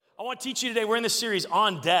I want to teach you today. We're in this series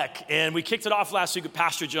On Deck, and we kicked it off last week with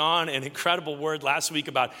Pastor John, an incredible word last week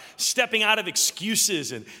about stepping out of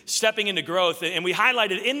excuses and stepping into growth. And we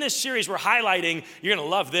highlighted in this series, we're highlighting, you're going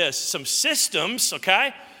to love this, some systems,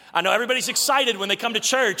 okay? I know everybody's excited when they come to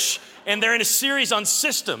church and they're in a series on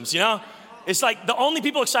systems, you know? It's like the only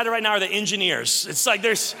people excited right now are the engineers. It's like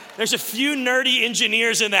there's a few nerdy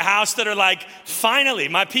engineers in the house that are like, finally,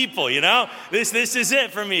 my people, you know? This is it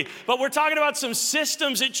for me. But we're talking about some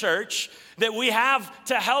systems at church that we have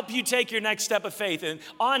to help you take your next step of faith. And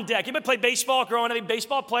On Deck, anybody played baseball growing up? Any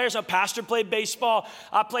baseball players? A pastor played baseball.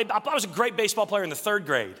 I was a great baseball player in the third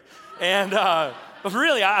grade. And but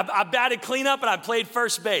really, I batted cleanup and I played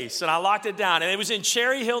first base and I locked it down. And it was in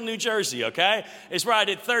Cherry Hill, New Jersey, okay? It's where I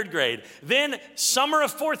did third grade. Then summer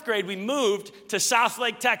of fourth grade, we moved to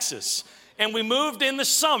Southlake, Texas. And we moved in the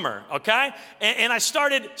summer, okay? And I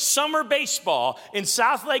started summer baseball in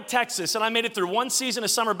Southlake, Texas. And I made it through one season of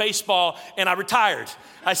summer baseball and I retired.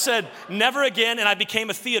 I said, never again. And I became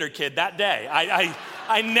a theater kid that day.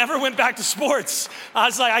 I never went back to sports. I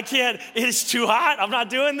was like, I can't, it is too hot. I'm not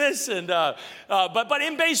doing this. And but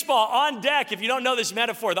in baseball, on deck, if you don't know this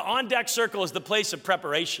metaphor, the on deck circle is the place of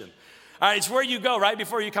preparation. All right, it's where you go right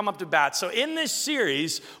before you come up to bat. So in this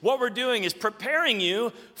series, what we're doing is preparing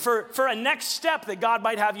you for a next step that God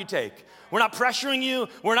might have you take. We're not pressuring you.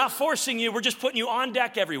 We're not forcing you. We're just putting you on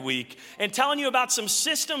deck every week and telling you about some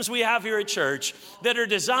systems we have here at church that are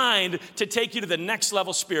designed to take you to the next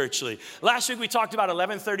level spiritually. Last week, we talked about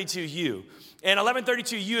 1132U. And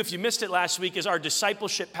 1132U, if you missed it last week, is our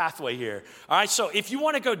discipleship pathway here. All right, so if you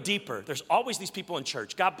want to go deeper, there's always these people in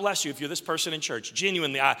church. God bless you if you're this person in church.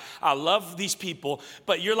 Genuinely, I love these people,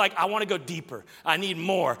 but you're like, I want to go deeper. I need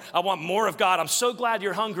more. I want more of God. I'm so glad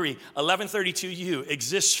you're hungry. 1132U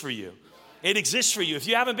exists for you. It exists for you. If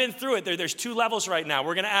you haven't been through it, there's 2 levels right now.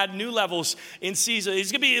 We're going to add new levels in season.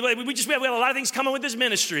 It's going to be, we have a lot of things coming with this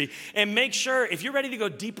ministry. And make sure, if you're ready to go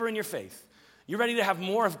deeper in your faith, you're ready to have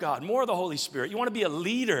more of God, more of the Holy Spirit. You want to be a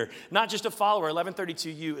leader, not just a follower.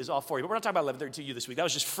 1132U is all for you. But we're not talking about 1132U this week. That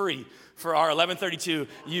was just free for our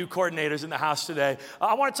 1132U coordinators in the house today.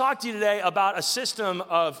 I want to talk to you today about a system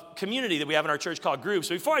of community that we have in our church called groups.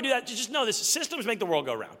 So before I do that, just know this. Systems make the world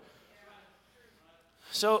go round.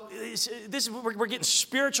 So we're getting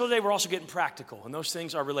spiritual today. We're also getting practical, and those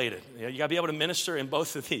things are related. You got to be able to minister in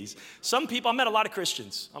both of these. Some people, I met a lot of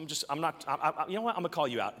Christians. You know what? I'm going to call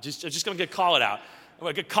you out. I'm just going to call it out. I'm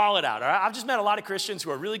going to call it out. All right? I've just met a lot of Christians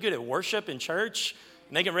who are really good at worship in church,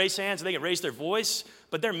 and they can raise hands and they can raise their voice,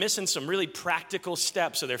 but they're missing some really practical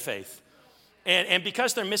steps of their faith. And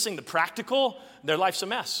because they're missing the practical, their life's a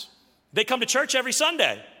mess. They come to church every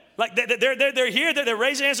Sunday. Like they're here, they're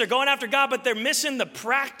raising hands, they're going after God, but they're missing the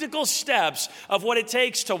practical steps of what it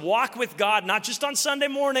takes to walk with God, not just on Sunday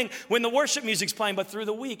morning when the worship music's playing, but through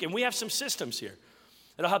the week. And we have some systems here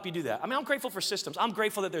that'll help you do that. I mean, I'm grateful for systems. I'm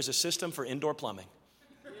grateful that there's a system for indoor plumbing.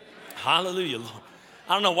 Hallelujah, Lord.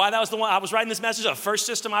 I don't know why that was the one. I was writing this message, the first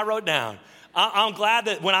system I wrote down. I'm glad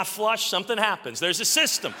that when I flush, something happens. There's a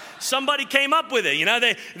system. Somebody came up with it. You know,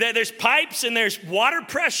 there's pipes and there's water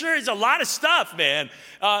pressure. There's a lot of stuff, man.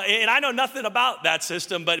 And I know nothing about that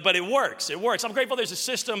system, but it works. It works. I'm grateful there's a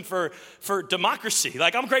system for democracy.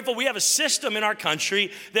 Like, I'm grateful we have a system in our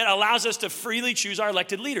country that allows us to freely choose our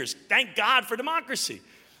elected leaders. Thank God for democracy.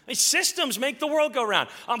 Systems make the world go round.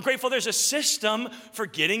 I'm grateful there's a system for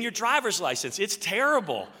getting your driver's license. It's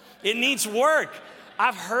terrible. It needs work.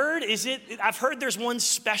 I've heard there's one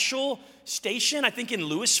special station, I think in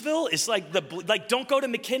Louisville. It's like don't go to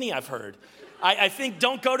McKinney, I've heard. I think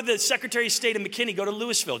don't go to the Secretary of State of McKinney, go to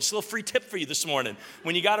Louisville. Just a little free tip for you this morning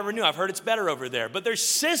when you got to renew. I've heard it's better over there. But there's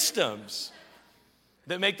systems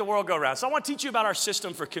that make the world go round. So I want to teach you about our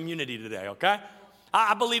system for community today, okay?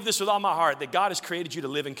 I believe this with all my heart, that God has created you to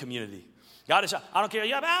live in community. God is, I don't care,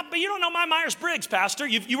 but you don't know my Myers-Briggs, Pastor.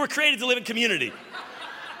 You were created to live in community.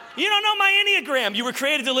 You don't know my Enneagram. You were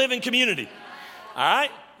created to live in community. All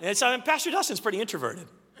right? And so Pastor Dustin's pretty introverted.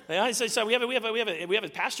 So we have a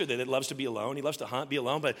pastor that loves to be alone. He loves to hunt, be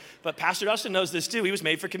alone. But Pastor Dustin knows this too. He was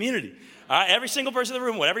made for community. All right? Every single person in the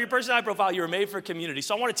room, whatever your personality profile, you were made for community.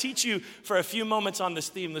 So I want to teach you for a few moments on this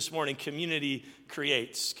theme this morning. Community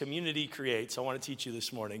creates. Community creates. I want to teach you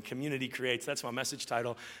this morning. Community creates. That's my message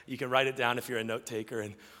title. You can write it down if you're a note taker.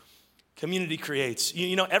 And community creates.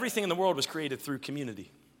 You know, everything in the world was created through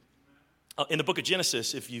community. In the book of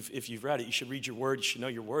Genesis, if you've read it, you should read your word. You should know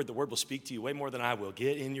your word. The word will speak to you way more than I will.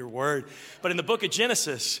 Get in your word. But in the book of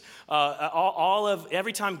Genesis,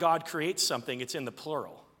 every time God creates something, it's in the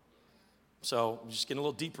plural. So I'm just getting a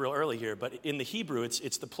little deep real early here, but in the Hebrew,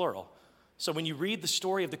 it's the plural. So when you read the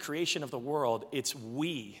story of the creation of the world, it's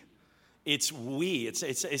we. It's we.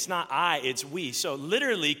 It's not I, it's we. So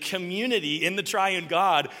literally, community in the triune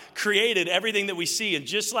God created everything that we see. And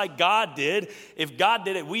just like God did, if God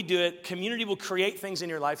did it, we do it. Community will create things in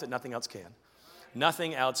your life that nothing else can.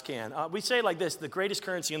 Nothing else can. We say it like this: the greatest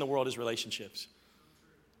currency in the world is relationships.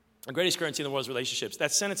 The greatest currency in the world is relationships.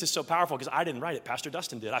 That sentence is so powerful because I didn't write it. Pastor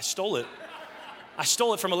Dustin did. I stole it. I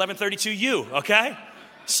stole it from 1132U, okay?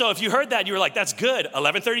 So if you heard that, you were like, that's good.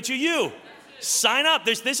 1132U. Sign up.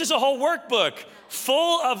 This is a whole workbook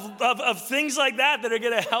full of things like that are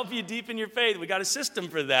going to help you deepen your faith. We got a system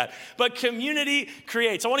for that. But community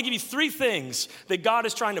creates. I want to give you 3 things that God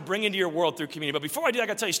is trying to bring into your world through community. But before I do that, I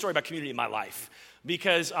got to tell you a story about community in my life.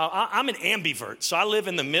 Because I'm an ambivert, so I live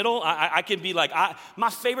in the middle. I can be like,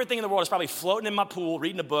 my favorite thing in the world is probably floating in my pool,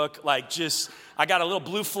 reading a book, I got a little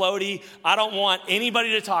blue floaty. I don't want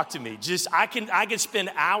anybody to talk to me. I can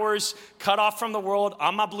spend hours cut off from the world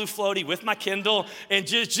on my blue floaty with my Kindle and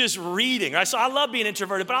just reading. Right? So I love being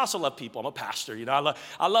introverted, but I also love people. I'm a pastor,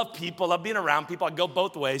 I love people, I love being around people. I go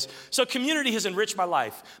both ways. So community has enriched my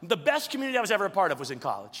life. The best community I was ever a part of was in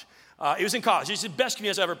college. It was in college. It was the best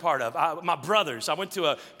community I was ever part of. My brothers, I went to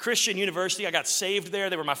a Christian university. I got saved there.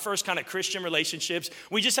 They were my first kind of Christian relationships.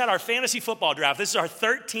 We just had our fantasy football draft. This is our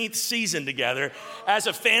 13th season together as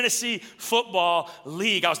a fantasy football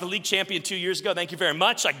league. I was the league champion 2 years ago. Thank you very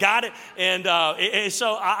much. I got it. And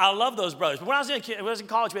so I love those brothers. But when I was in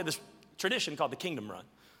college, we had this tradition called the Kingdom Run.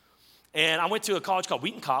 And I went to a college called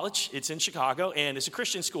Wheaton College. It's in Chicago, and it's a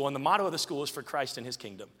Christian school. And the motto of the school is for Christ and his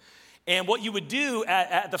kingdom. And what you would do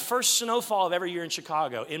at the first snowfall of every year in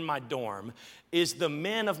Chicago, in my dorm, is the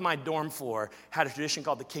men of my dorm floor had a tradition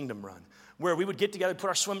called the Kingdom Run, where we would get together, put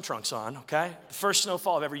our swim trunks on, okay? The first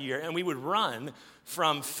snowfall of every year, and we would run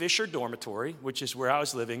from Fisher Dormitory, which is where I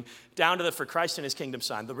was living, down to the For Christ and His Kingdom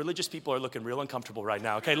sign. The religious people are looking real uncomfortable right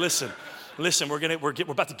now, okay? Listen, we're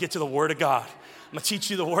about to get to the Word of God. I'm gonna teach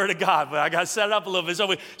you the Word of God, but I got to set it up a little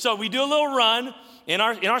bit. So we do a little run in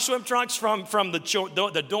our swim trunks from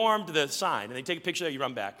the dorm to the sign, and they take a picture there, you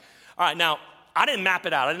run back. All right, now, I didn't map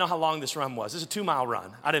it out. I didn't know how long this run was. This is a 2-mile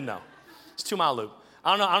run. I didn't know. It's a 2-mile loop.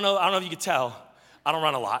 I don't know if you could tell. I don't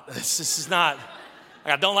run a lot. This is not,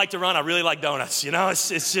 I don't like to run. I really like donuts,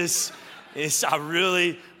 I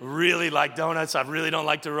really, really like donuts. I really don't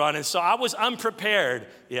like to run. And so I was unprepared.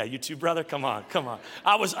 Yeah, you too, brother? Come on.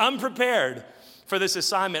 I was unprepared for this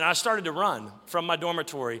assignment. I started to run from my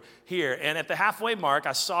dormitory here. And at the halfway mark,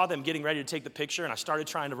 I saw them getting ready to take the picture, and I started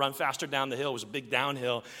trying to run faster down the hill. It was a big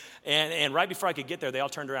downhill. And right before I could get there, they all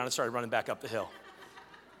turned around and started running back up the hill.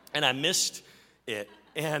 And I missed it.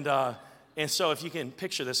 And so if you can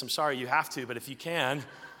picture this, I'm sorry you have to, but if you can,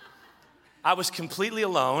 I was completely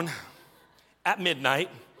alone at midnight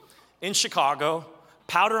in Chicago,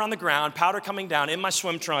 powder on the ground, powder coming down in my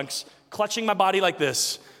swim trunks, clutching my body like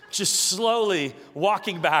this, just slowly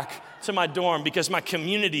walking back to my dorm because my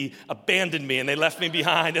community abandoned me and they left me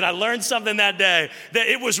behind. And I learned something that day, that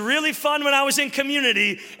it was really fun when I was in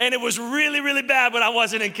community and it was really, really bad when I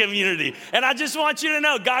wasn't in community. And I just want you to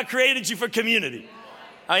know, God created you for community.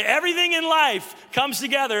 Everything in life comes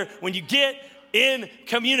together when you get in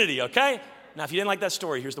community, okay? Now, if you didn't like that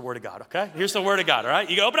story, here's the Word of God, okay? Here's the Word of God, all right?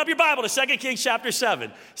 You can open up your Bible to 2 Kings chapter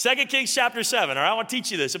 7. 2 Kings chapter 7, all right? I want to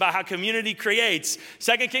teach you this about how community creates.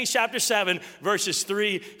 2 Kings chapter 7, verses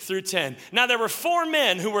 3 through 10. Now, there were 4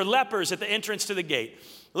 men who were lepers at the entrance to the gate.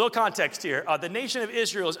 A little context here. The nation of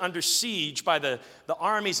Israel is under siege by the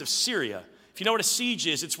armies of Syria. If you know what a siege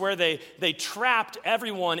is, it's where they trapped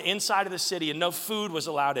everyone inside of the city and no food was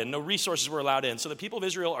allowed in, no resources were allowed in. So the people of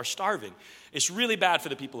Israel are starving. It's really bad for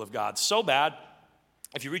the people of God. So bad,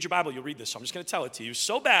 if you read your Bible, you'll read this. So I'm just going to tell it to you.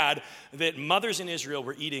 So bad that mothers in Israel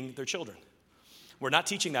were eating their children. We're not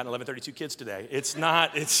teaching that in 1132 Kids today.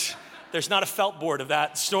 There's not a felt board of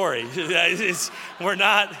that story.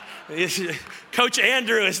 Coach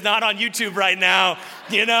Andrew is not on YouTube right now.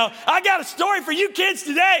 I got a story for you kids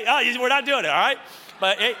today. Oh, we're not doing it, all right?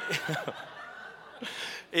 But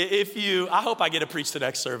I hope I get to preach the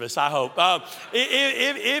next service. I hope.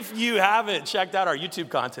 If you haven't checked out our YouTube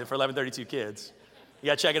content for 1132 Kids, you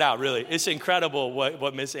got to check it out, really. It's incredible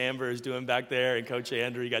what Miss Amber is doing back there and Coach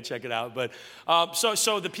Andrew. You got to check it out. But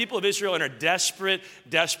so the people of Israel are in a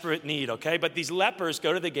desperate need, okay? But these lepers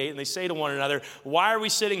go to the gate and they say to one another, why are we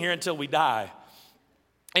sitting here until we die?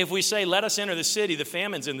 If we say, let us enter the city, the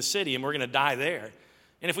famine's in the city and we're going to die there.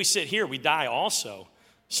 And if we sit here, we die also.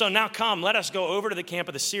 So now come, let us go over to the camp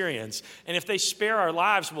of the Syrians. And if they spare our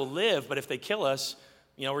lives, we'll live. But if they kill us,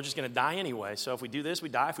 we're just going to die anyway. So if we do this, we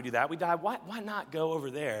die. If we do that, we die. Why not go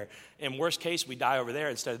over there? In worst case, we die over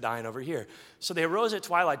there instead of dying over here. So they arose at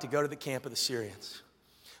twilight to go to the camp of the Syrians.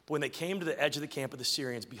 But when they came to the edge of the camp of the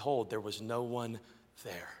Syrians, behold, there was no one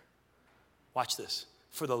there. Watch this.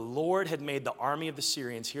 For the Lord had made the army of the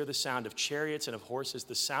Syrians hear the sound of chariots and of horses,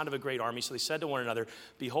 the sound of a great army. So they said to one another,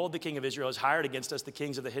 behold, the king of Israel has hired against us the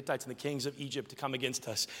kings of the Hittites and the kings of Egypt to come against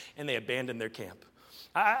us. And they abandoned their camp.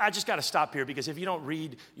 I just got to stop here because if you don't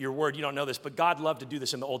read your word, you don't know this. But God loved to do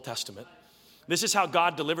this in the Old Testament. This is how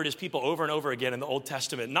God delivered his people over and over again in the Old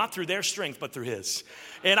Testament, not through their strength, but through his.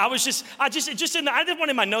 And I did one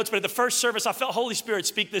in my notes, but at the first service, I felt Holy Spirit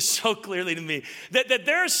speak this so clearly to me, that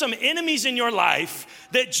there are some enemies in your life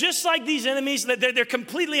that just like these enemies, that they're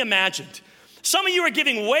completely imagined. Some of you are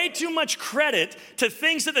giving way too much credit to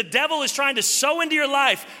things that the devil is trying to sow into your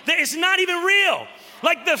life that is not even real.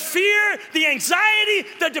 Like the fear, the anxiety,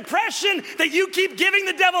 the depression that you keep giving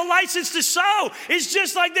the devil license to sow is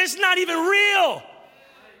just like this, not even real.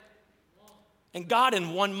 And God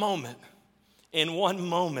in one moment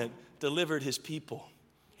delivered his people.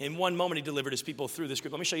 In one moment, he delivered his people through this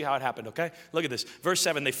group. Let me show you how it happened, okay? Look at this. Verse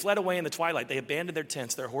 7, they fled away in the twilight. They abandoned their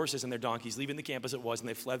tents, their horses, and their donkeys, leaving the camp as it was, and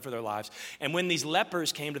they fled for their lives. And when these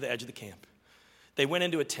lepers came to the edge of the camp, they went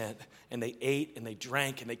into a tent, and they ate, and they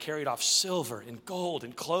drank, and they carried off silver and gold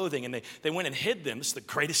and clothing, and they went and hid them. This is the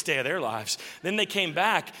greatest day of their lives. Then they came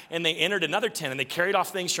back, and they entered another tent, and they carried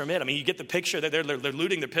off things from it. I mean, you get the picture that they're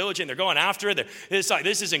looting, they're pillaging, they're going after it. It's like,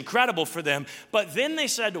 this is incredible for them. But then they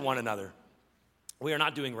said to one another, we are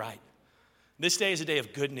not doing right. This day is a day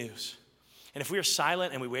of good news. And if we are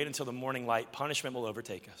silent and we wait until the morning light, punishment will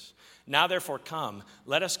overtake us. Now therefore come,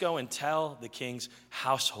 let us go and tell the king's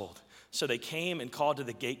household. So they came and called to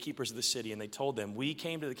the gatekeepers of the city, and they told them, we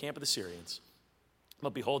came to the camp of the Syrians.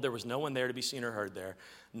 But behold, there was no one there to be seen or heard there,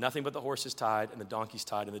 nothing but the horses tied and the donkeys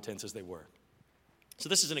tied in the tents as they were. So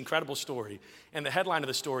this is an incredible story, and the headline of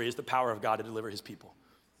the story is the power of God to deliver his people.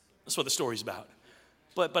 That's what the story's about.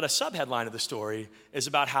 But a subheadline of the story is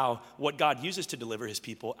about how what God uses to deliver his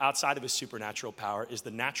people outside of his supernatural power is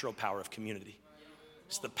the natural power of community.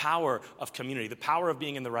 It's the power of community, the power of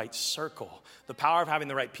being in the right circle, the power of having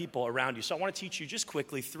the right people around you. So I want to teach you just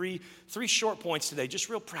quickly three short points today, just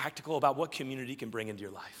real practical about what community can bring into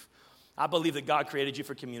your life. I believe that God created you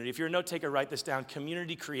for community. If you're a note taker, write this down.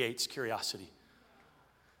 Community creates curiosity.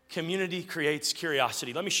 Community creates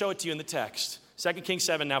curiosity. Let me show it to you in the text. 2 Kings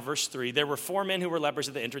 7, now verse 3. There were 4 men who were lepers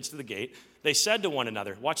at the entrance to the gate. They said to one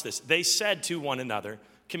another, watch this. They said to one another,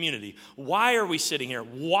 community, why are we sitting here?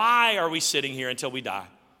 Why are we sitting here until we die?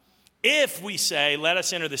 If we say, let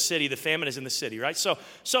us enter the city, the famine is in the city, right? So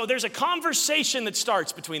there's a conversation that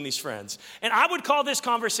starts between these friends. And I would call this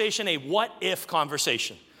conversation a what if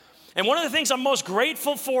conversation. And one of the things I'm most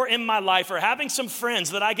grateful for in my life are having some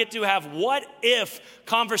friends that I get to have what if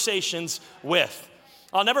conversations with.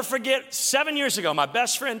 I'll never forget 7 years ago, my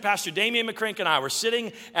best friend, Pastor Damian McCrink, and I were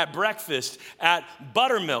sitting at breakfast at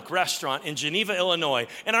Buttermilk Restaurant in Geneva, Illinois.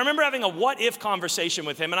 And I remember having a what-if conversation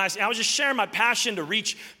with him. And I was just sharing my passion to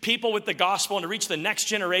reach people with the gospel and to reach the next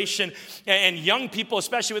generation and young people,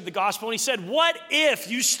 especially with the gospel. And he said, what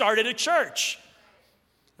if you started a church?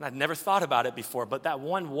 And I'd never thought about it before, but that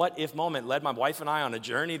one what-if moment led my wife and I on a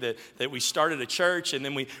journey that we started a church, and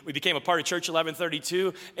then we became a part of Church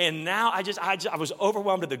 1132, and now I was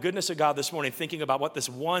overwhelmed with the goodness of God this morning thinking about what this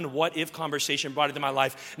one what-if conversation brought into my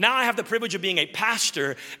life. Now I have the privilege of being a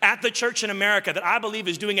pastor at the church in America that I believe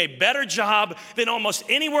is doing a better job than almost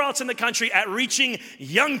anywhere else in the country at reaching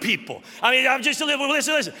young people. I mean,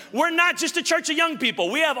 listen. We're not just a church of young people.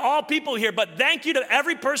 We have all people here, but thank you to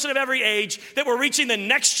every person of every age that we're reaching the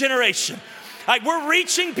next generation. Like, we're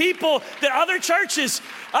reaching people that other churches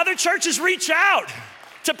reach out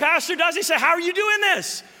to Pastor Does. He said, how are you doing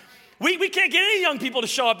this? We can't get any young people to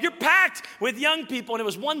show up. You're packed with young people. And it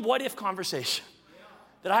was one what if conversation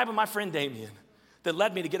that I had with my friend Damien that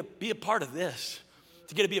led me to be a part of this,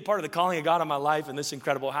 to get to be a part of the calling of God on my life in this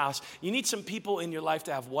incredible house. You need some people in your life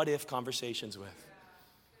to have what if conversations with.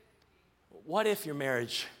 What if your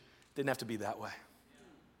marriage didn't have to be that way?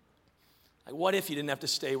 Like, what if you didn't have to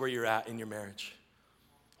stay where you're at in your marriage?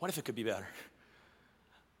 What if it could be better?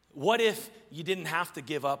 What if you didn't have to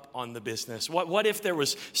give up on the business? What if there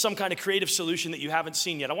was some kind of creative solution that you haven't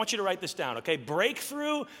seen yet? I want you to write this down, okay?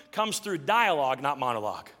 Breakthrough comes through dialogue, not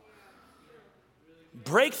monologue.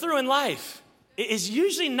 Breakthrough in life is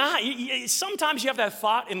usually not. Sometimes you have that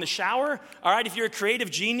thought in the shower, all right? If you're a creative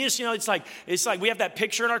genius, you know, it's like we have that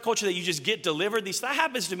picture in our culture that you just get delivered. That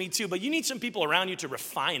happens to me too, but you need some people around you to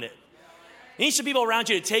refine it. You need some people around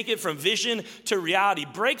you to take it from vision to reality.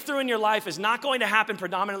 Breakthrough in your life is not going to happen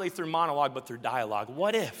predominantly through monologue, but through dialogue.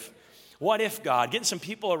 What if? What if, God? Getting some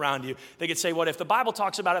people around you, they could say, what if? The Bible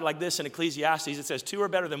talks about it like this in Ecclesiastes. It says 2 are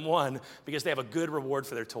better than 1 because they have a good reward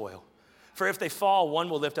for their toil. For if they fall, one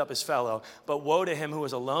will lift up his fellow. But woe to him who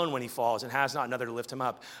is alone when he falls and has not another to lift him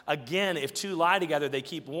up. Again, if two lie together, they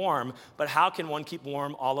keep warm. But how can one keep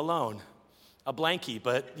warm all alone? A blankie,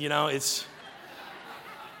 but it's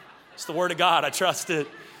the word of God. I trust it.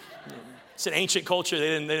 It's an ancient culture.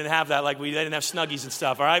 They didn't have that they didn't have Snuggies and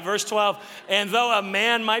stuff. All right, verse 12. And though a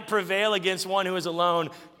man might prevail against one who is alone,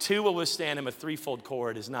 two will withstand him. A threefold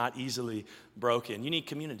cord is not easily broken. You need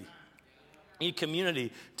community. You need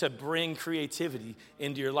community to bring creativity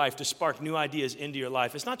into your life, to spark new ideas into your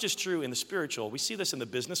life. It's not just true in the spiritual. We see this in the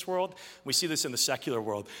business world. We see this in the secular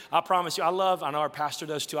world. I promise you, I know our pastor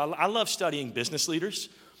does too. I love studying business leaders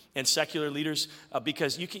and secular leaders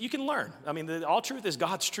because you can learn. I mean, all truth is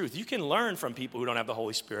God's truth. You can learn from people who don't have the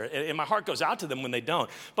Holy Spirit, and my heart goes out to them when they don't.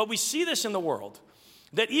 But we see this in the world,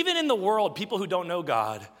 that even in the world, people who don't know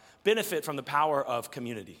God benefit from the power of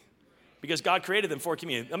community because God created them for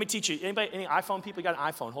community. Let me teach you. Any iPhone people? You got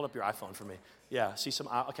an iPhone? Hold up your iPhone for me. Yeah, see some,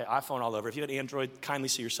 okay, iPhone all over. If you have an Android, kindly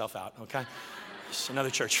see yourself out, okay? It's another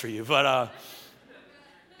church for you. But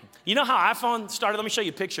you know how iPhone started? Let me show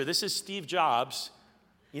you a picture. This is Steve Jobs.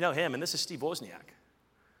 You know him, and this is Steve Wozniak.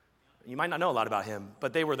 You might not know a lot about him,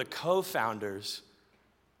 but they were the co-founders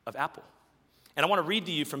of Apple. And I want to read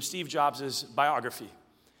to you from Steve Jobs' biography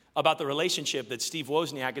about the relationship that Steve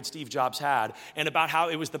Wozniak and Steve Jobs had, and about how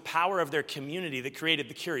it was the power of their community that created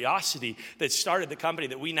the curiosity that started the company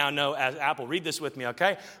that we now know as Apple. Read this with me,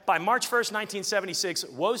 okay? By March 1st, 1976,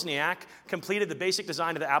 Wozniak completed the basic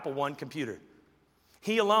design of the Apple I computer.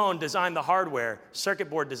 He alone designed the hardware, circuit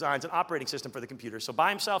board designs, and operating system for the computer. So by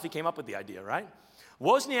himself, he came up with the idea, right?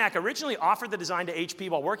 Wozniak originally offered the design to HP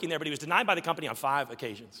while working there, but he was denied by the company on 5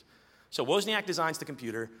 occasions. So Wozniak designs the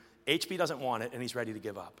computer, HP doesn't want it, and he's ready to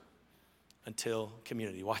give up until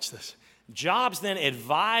community. Watch this. Jobs then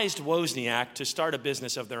advised Wozniak to start a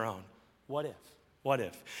business of their own. What if? What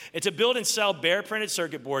if? It's to build and sell bare-printed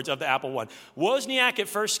circuit boards of the Apple I. Wozniak, at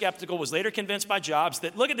first skeptical, was later convinced by Jobs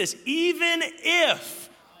that, look at this, even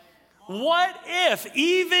if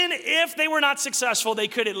they were not successful, they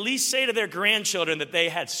could at least say to their grandchildren that they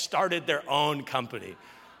had started their own company.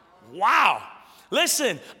 Wow.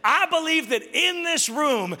 Listen, I believe that in this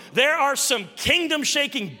room, there are some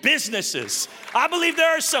kingdom-shaking businesses. I believe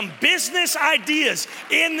there are some business ideas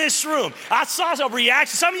in this room. I saw a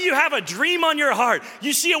reaction. Some of you have a dream on your heart.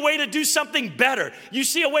 You see a way to do something better. You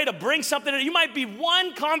see a way to bring something. You might be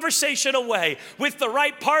one conversation away with the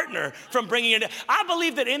right partner from bringing it. I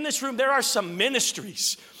believe that in this room, there are some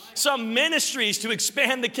ministries to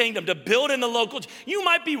expand the kingdom, to build in the local. You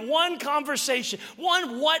might be one conversation,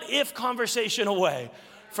 one what-if conversation away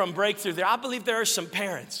from breakthrough there. I believe there are some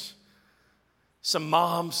parents, some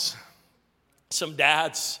moms, some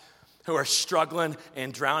dads who are struggling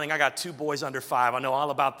and drowning. I got 2 boys under 5. I know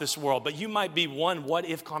all about this world, but you might be one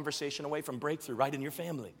what-if conversation away from breakthrough right in your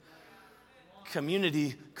family.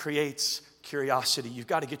 Community creates curiosity. You've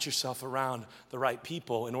got to get yourself around the right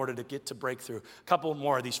people in order to get to breakthrough. A couple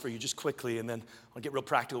more of these for you just quickly, and then I'll get real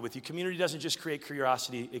practical with you. Community doesn't just create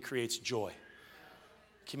curiosity, it creates joy.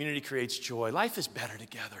 Community creates joy. Life is better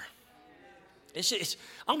together.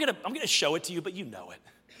 I'm gonna show it to you, but you know it.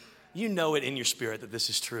 You know it in your spirit that this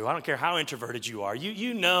is true. I don't care how introverted you are.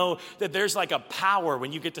 You know that there's like a power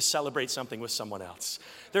when you get to celebrate something with someone else.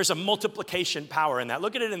 There's a multiplication power in that.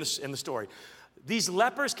 Look at it in the story. These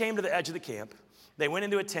lepers came to the edge of the camp. They went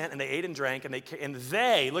into a tent and they ate and drank and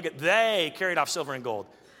they carried off silver and gold.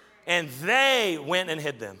 And they went and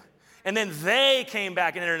hid them. And then they came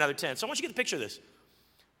back and entered another tent. So I want you to get the picture of this.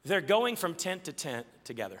 They're going from tent to tent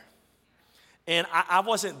together. And I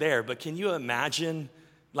wasn't there, but can you imagine,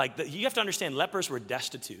 you have to understand, lepers were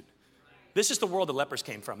destitute. This is the world the lepers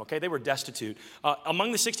came from, okay? They were destitute.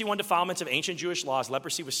 Among the 61 defilements of ancient Jewish laws,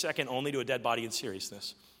 leprosy was second only to a dead body in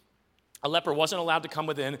seriousness. A leper wasn't allowed to come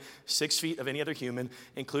within 6 feet of any other human,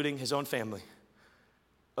 including his own family.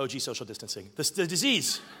 OG social distancing. The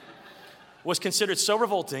disease was considered so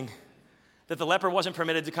revolting that the leper wasn't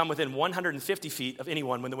permitted to come within 150 feet of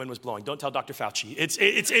anyone when the wind was blowing. Don't tell Dr. Fauci. This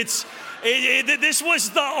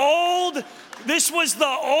was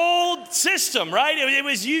the old system, right? It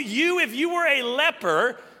was you. If you were a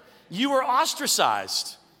leper, you were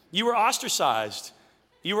ostracized.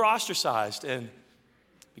 And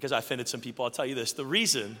because I offended some people, I'll tell you this. The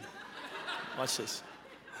reason, watch this.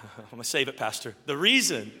 I'm going to save it, Pastor. The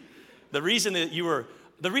reason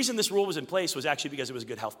this rule was in place was actually because it was a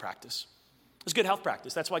good health practice. It was good health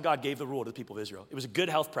practice. That's why God gave the rule to the people of Israel. It was a good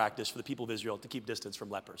health practice for the people of Israel to keep distance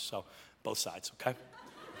from lepers. So both sides, okay?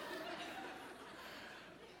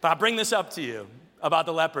 But I bring this up to you about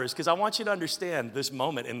the lepers because I want you to understand this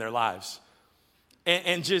moment in their lives.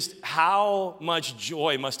 And just how much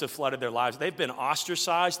joy must have flooded their lives. They've been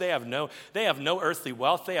ostracized. They have no earthly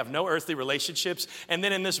wealth. They have no earthly relationships. And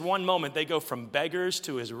then in this one moment, they go from beggars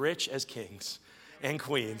to as rich as kings and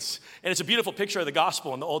queens. And it's a beautiful picture of the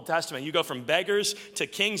gospel in the Old Testament. You go from beggars to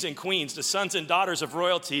kings and queens, to sons and daughters of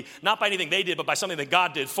royalty, not by anything they did, but by something that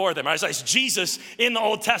God did for them. It's Jesus in the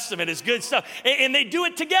Old Testament. It's good stuff. And they do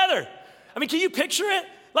it together. I mean, can you picture it?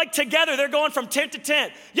 Like together, they're going from tent to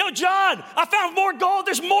tent. Yo, John, I found more gold.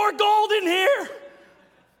 There's more gold in here.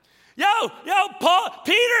 Yo, Paul,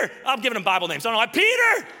 Peter. I'm giving them Bible names. I don't know why.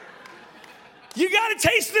 Peter, you got to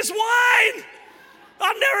taste this wine.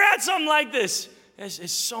 I've never had something like this.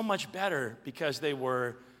 It's so much better because they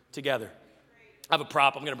were together. I have a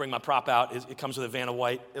prop. I'm going to bring my prop out. It comes with a Vanna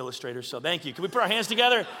White illustrator, so thank you. Can we put our hands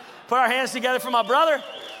together? Put our hands together for my brother.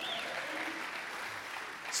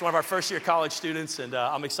 It's one of our first-year college students, and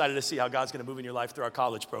I'm excited to see how God's going to move in your life through our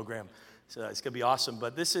college program. So it's going to be awesome.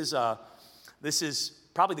 But this is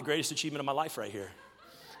probably the greatest achievement of my life right here.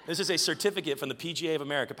 This is a certificate from the PGA of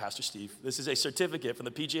America, Pastor Steve. This is a certificate from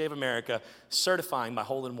the PGA of America certifying my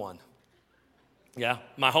hole-in-one. Yeah,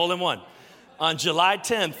 my hole-in-one. On July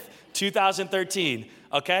 10th, 2013,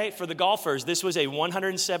 okay, for the golfers, this was a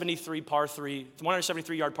 173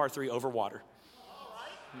 yard par 3 over water.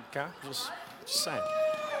 Okay, just saying.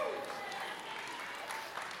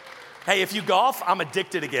 Hey, if you golf, I'm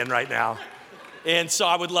addicted again right now. And so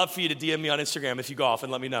I would love for you to DM me on Instagram if you golf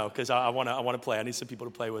and let me know, because I want to play. I need some people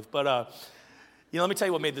to play with. But, let me tell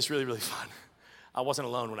you what made this really, really fun. I wasn't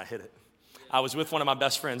alone when I hit it. I was with one of my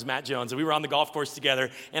best friends, Matt Jones, and we were on the golf course together,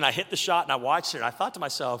 and I hit the shot, and I watched it, and I thought to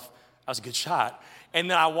myself, that was a good shot.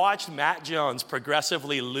 And then I watched Matt Jones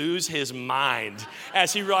progressively lose his mind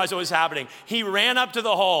as he realized what was happening. He ran up to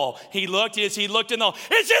the hole. He looked in the hole.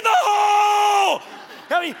 It's in the hole!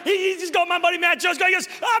 I mean, he just got my buddy Matt Jones going, he goes,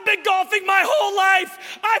 I've been golfing my whole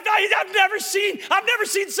life. I've never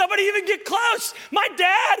seen somebody even get close. My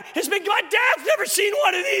dad's never seen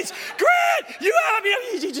one of these. Grant,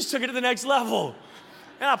 he just took it to the next level.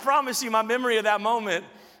 And I promise you, my memory of that moment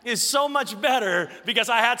is so much better because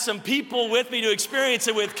I had some people with me to experience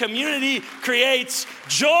it with. Community creates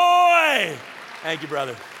joy. Thank you,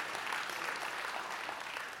 brother.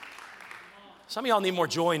 Some of y'all need more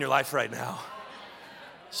joy in your life right now.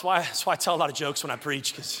 That's why I tell a lot of jokes when I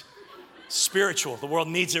preach, because spiritual. The world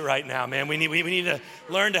needs it right now, man. We need to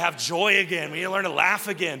learn to have joy again. We need to learn to laugh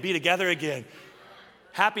again, be together again.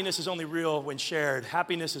 Happiness is only real when shared.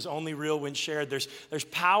 Happiness is only real when shared. There's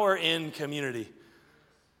power in community.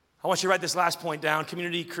 I want you to write this last point down.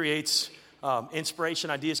 Community creates inspiration,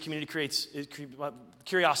 ideas. Community creates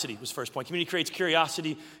curiosity was the first point. Community creates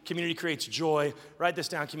curiosity. Community creates joy. Write this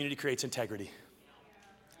down. Community creates integrity.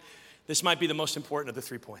 This might be the most important of the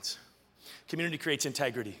 3 points. Community creates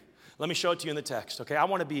integrity. Let me show it to you in the text, okay? I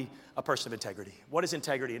want to be a person of integrity. What is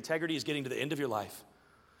integrity? Integrity is getting to the end of your life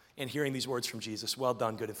and hearing these words from Jesus. Well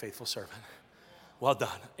done, good and faithful servant. Well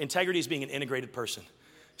done. Integrity is being an integrated person.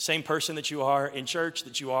 Same person that you are in church,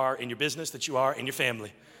 that you are in your business, that you are in your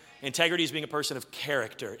family. Integrity is being a person of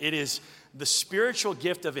character. It is the spiritual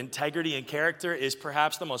gift of integrity and character is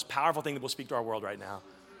perhaps the most powerful thing that will speak to our world right now.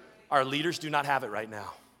 Our leaders do not have it right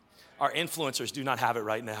now. Our influencers do not have it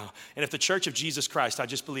right now. And if the Church of Jesus Christ, I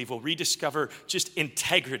just believe, will rediscover just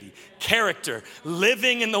integrity, character,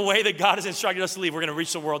 living in the way that God has instructed us to live, we're going to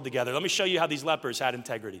reach the world together. Let me show you how these lepers had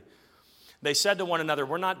integrity. They said to one another,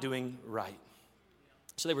 we're not doing right.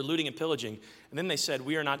 So they were looting and pillaging. And then they said,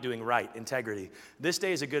 we are not doing right, integrity. This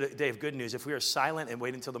day is a good day of good news. If we are silent and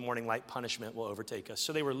wait until the morning light, punishment will overtake us.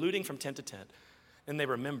 So they were looting from tent to tent. And they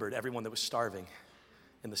remembered everyone that was starving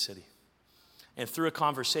in the city. And through a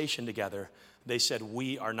conversation together, they said,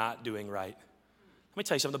 we are not doing right. Let me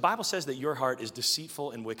tell you something. The Bible says that your heart is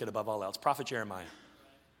deceitful and wicked above all else. Prophet Jeremiah.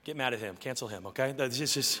 Get mad at him. Cancel him, okay?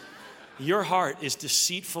 Your heart is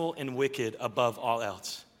deceitful and wicked above all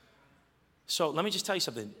else. So let me just tell you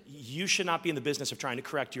something. You should not be in the business of trying to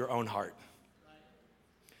correct your own heart.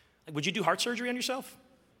 Like, would you do heart surgery on yourself?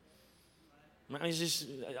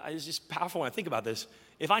 It's just powerful when I think about this.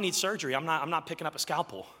 If I need surgery, I'm not picking up a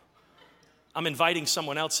scalpel. I'm inviting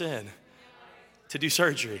someone else in to do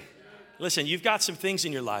surgery. Listen, you've got some things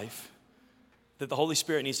in your life that the Holy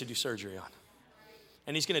Spirit needs to do surgery on.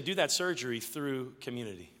 And he's going to do that surgery through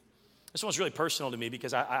community. This one's really personal to me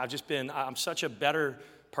because I'm such a better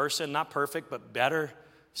person, not perfect, but better.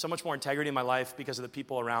 So much more integrity in my life because of the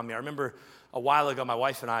people around me. I remember a while ago, my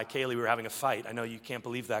wife and I, Kaylee, we were having a fight. I know you can't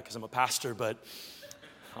believe that because I'm a pastor, but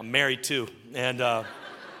I'm married too. And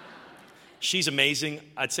she's amazing.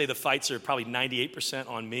 I'd say the fights are probably 98%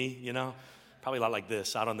 on me, you know. Probably a lot like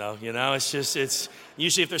this. I don't know, you know. It's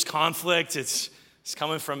usually if there's conflict, it's It's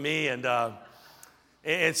coming from me,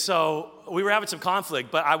 and so we were having some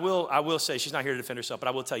conflict. But I will say she's not here to defend herself. But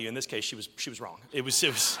I will tell you, in this case, she was wrong. It was.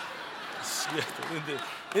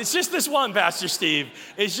 It's just this one, Pastor Steve.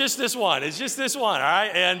 It's just this one. All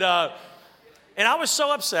right. And I was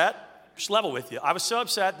so upset. Just level with you. I was so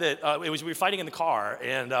upset that we were fighting in the car,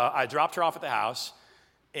 and I dropped her off at the house,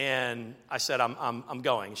 and I said, I'm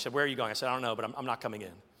going. She said, where are you going? I said, I don't know, but I'm not coming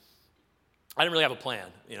in. I didn't really have a plan.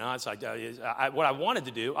 It's like what I wanted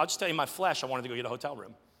to do. I'll just tell you, in my flesh, I wanted to go get a hotel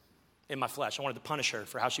room. In my flesh, I wanted to punish her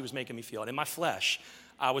for how she was making me feel. And in my flesh,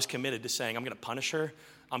 I was committed to saying, I'm going to punish her.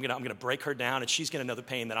 I'm going to break her down, and she's going to know the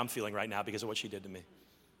pain that I'm feeling right now because of what she did to me.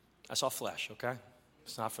 That's all flesh, okay?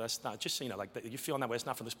 It's not, just so you know, like you're feeling that way. It's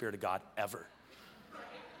not from the Spirit of God, ever.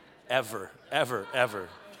 Ever, ever, ever.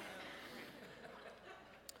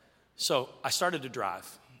 So I started to drive,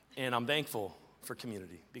 and I'm thankful for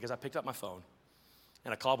community because I picked up my phone,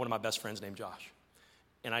 and I called one of my best friends named Josh,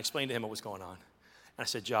 and I explained to him what was going on. And I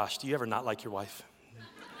said, Josh, do you ever not like your wife?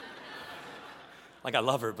 Like, I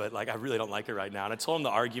love her, but, like, I really don't like her right now. And I told him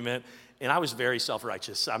the argument, and I was very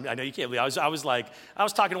self-righteous. I know you can't believe I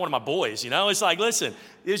was talking to one of my boys, It's like, listen,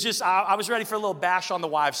 it was just, I was ready for a little bash on the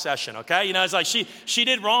wives session, okay? It's like, she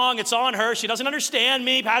did wrong. It's on her. She doesn't understand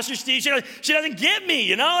me. Pastor Steve, she doesn't get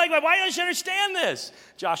me, Like, why doesn't she understand this?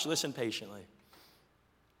 Josh, listen patiently.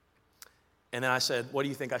 And then I said, what do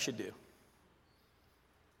you think I should do?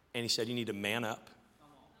 And he said, you need to man up.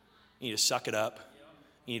 You need to suck it up.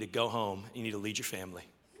 You need to go home. You need to lead your family.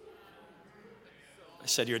 I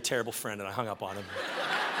said, you're a terrible friend, and I hung up on him.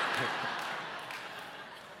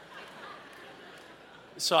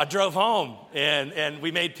 So I drove home, and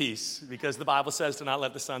we made peace because the Bible says to not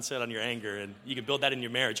let the sun set on your anger, and you can build that in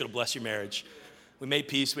your marriage. It'll bless your marriage. We made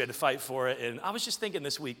peace. We had to fight for it, and I was just thinking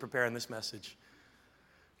this week, preparing this message,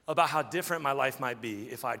 about how different my life might be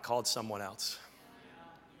if I had called someone else.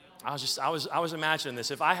 I was imagining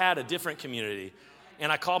this. If I had a different community,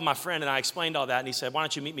 and I called my friend and I explained all that, and he said, why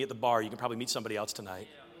don't you meet me at the bar? You can probably meet somebody else tonight.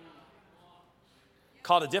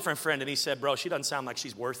 Called a different friend and he said, bro, she doesn't sound like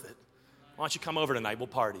she's worth it. Why don't you come over tonight? We'll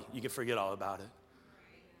party. You can forget all about it.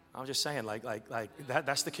 I was just saying,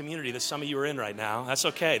 that's the community that some of you are in right now. That's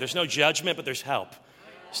okay. There's no judgment, but there's help.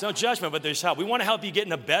 There's no judgment, but there's help. We want to help you get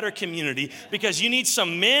in a better community because you need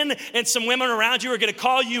some men and some women around you who are going to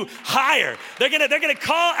call you higher. They're going to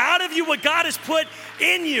call out of you what God has put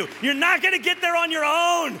in you. You're not going to get there on your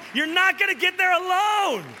own. You're not going to get there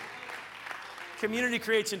alone. Community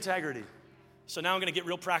creates integrity. So now I'm going to get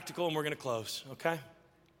real practical and we're going to close, okay?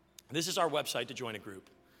 This is our website to join a group.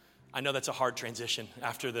 I know that's a hard transition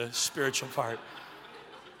after the spiritual part.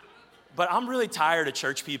 But I'm really tired of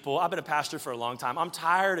church people. I've been a pastor for a long time. I'm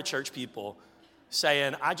tired of church people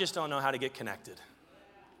saying, I just don't know how to get connected.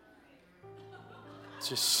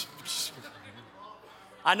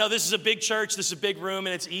 I know this is a big church, this is a big room,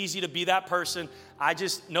 and it's easy to be that person.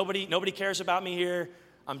 Nobody cares about me here.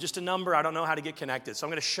 I'm just a number. I don't know how to get connected. So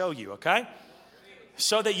I'm going to show you, okay?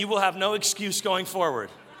 So that you will have no excuse going forward.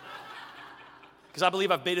 Because I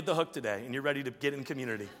believe I've baited the hook today, and you're ready to get in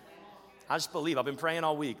community. I just believe, I've been praying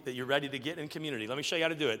all week that you're ready to get in community. Let me show you how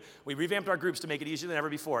to do it. We revamped our groups to make it easier than ever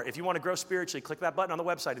before. If you want to grow spiritually, click that button on the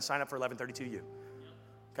website and sign up for 1132U.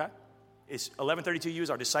 Okay? It's 1132U is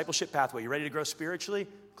our discipleship pathway. You ready to grow spiritually?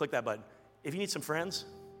 Click that button. If you need some friends,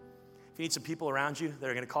 if you need some people around you that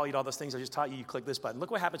are going to call you to all those things I just taught you, you click this button.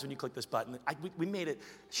 Look what happens when you click this button. We made it.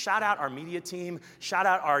 Shout out our media team. Shout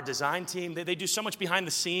out our design team. They do so much behind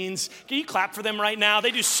the scenes. Can you clap for them right now?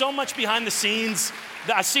 They do so much behind the scenes.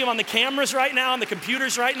 I see them on the cameras right now, on the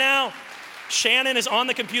computers right now. Shannon is on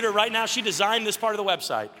the computer right now. She designed this part of the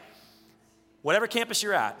website. Whatever campus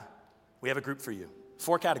you're at, we have a group for you.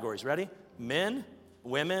 4 categories. Ready? Men,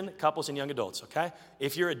 women, couples, and young adults, okay?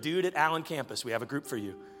 If you're a dude at Allen campus, we have a group for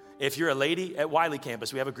you. If you're a lady at Wiley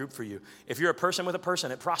campus, we have a group for you. If you're a person with a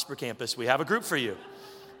person at Prosper campus, we have a group for you.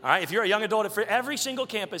 All right, if you're a young adult, every single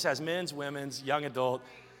campus has men's, women's, young adult,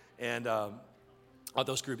 and all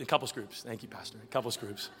those groups, and couples groups. Thank you, Pastor. Couples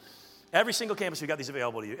groups. Every single campus, we've got these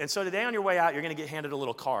available to you. And so today on your way out, you're going to get handed a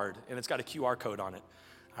little card, and it's got a QR code on it.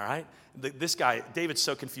 All right? This guy, David's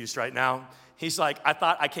so confused right now. He's like, I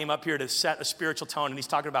thought I came up here to set a spiritual tone, and he's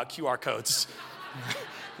talking about QR codes.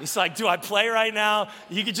 He's like, do I play right now?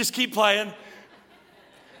 You could just keep playing.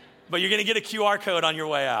 But you're going to get a QR code on your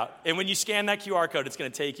way out. And when you scan that QR code, it's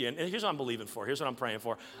going to take you. And here's what I'm believing for. Here's what I'm praying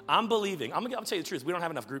for. I'm going to tell you the truth. We don't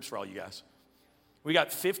have enough groups for all you guys. We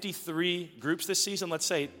got 53 groups this season. Let's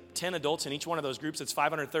say 10 adults in each one of those groups. It's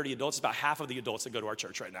 530 adults. It's about half of the adults that go to our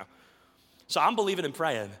church right now. So I'm believing and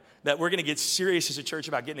praying that we're going to get serious as a church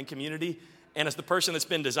about getting in community. And as the person that's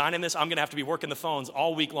been designing this, I'm gonna have to be working the phones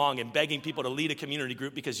all week long and begging people to lead a community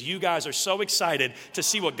group because you guys are so excited to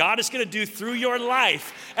see what God is gonna do through your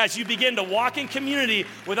life as you begin to walk in community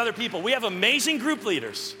with other people. We have amazing group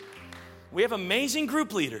leaders.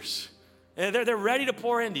 And they're ready to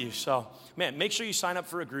pour into you. So, man, make sure you sign up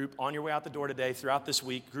for a group on your way out the door today, throughout this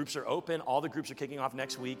week. Groups are open. All the groups are kicking off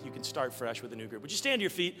next week. You can start fresh with a new group. Would you stand to your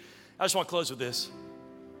feet? I just want to close with this.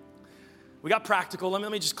 We got practical. Let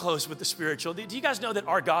me just close with the spiritual. Do you guys know that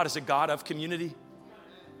our God is a God of community?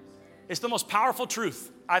 It's the most powerful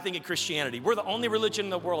truth, I think, in Christianity. We're the only religion in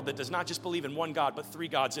the world that does not just believe in one God, but three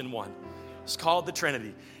gods in one. It's called the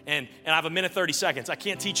Trinity. And I have a minute, 30 seconds. I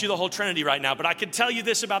can't teach you the whole Trinity right now, but I can tell you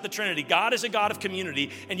this about the Trinity. God is a God of community,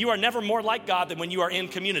 and you are never more like God than when you are in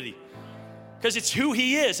community. Because it's who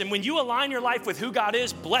he is. And when you align your life with who God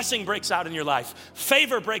is, blessing breaks out in your life.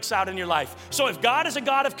 Favor breaks out in your life. So if God is a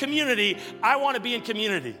God of community, I want to be in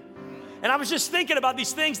community. And I was just thinking about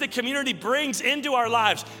these things that community brings into our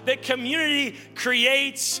lives, that community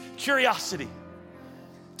creates curiosity.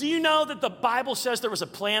 Do you know that the Bible says there was a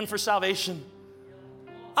plan for salvation?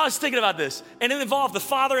 I was thinking about this, and it involved the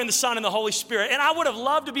Father and the Son and the Holy Spirit. And I would have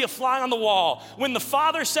loved to be a fly on the wall when the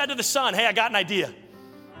Father said to the Son, hey, I got an idea.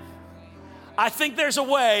 I think there's a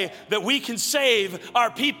way that we can save our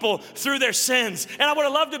people through their sins. And I would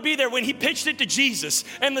have loved to be there when he pitched it to Jesus.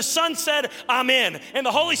 And the Son said, I'm in. And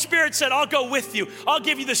the Holy Spirit said, I'll go with you. I'll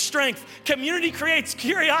give you the strength. Community creates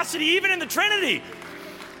curiosity, even in the Trinity.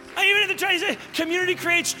 Even in the Trinity, community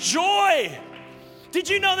creates joy. Did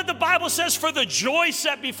you know that the Bible says for the joy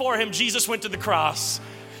set before him, Jesus went to the cross?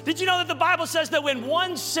 Did you know that the Bible says that when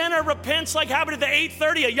one sinner repents, like happened at the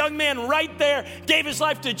 8:30, a young man right there gave his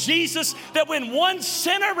life to Jesus, that when one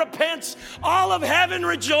sinner repents, all of heaven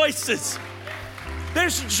rejoices.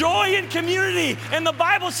 There's joy in community, and the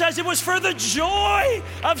Bible says it was for the joy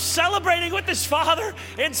of celebrating with his Father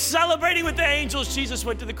and celebrating with the angels, Jesus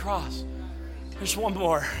went to the cross. There's one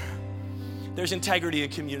more. There's integrity in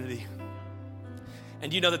community.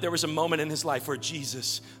 And you know that there was a moment in his life where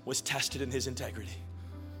Jesus was tested in his integrity.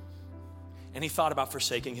 And he thought about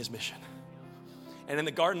forsaking his mission. And in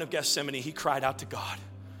the Garden of Gethsemane, he cried out to God.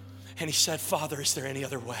 And he said, Father, is there any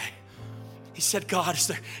other way? He said, God,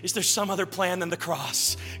 is there some other plan than the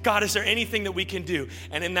cross? God, is there anything that we can do?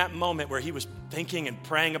 And in that moment where he was thinking and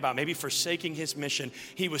praying about maybe forsaking his mission,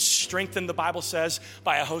 he was strengthened, the Bible says,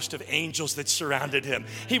 by a host of angels that surrounded him.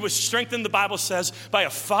 He was strengthened, the Bible says, by a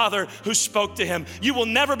Father who spoke to him. You will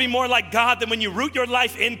never be more like God than when you root your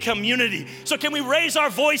life in community. So can we raise our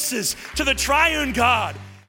voices to the triune God?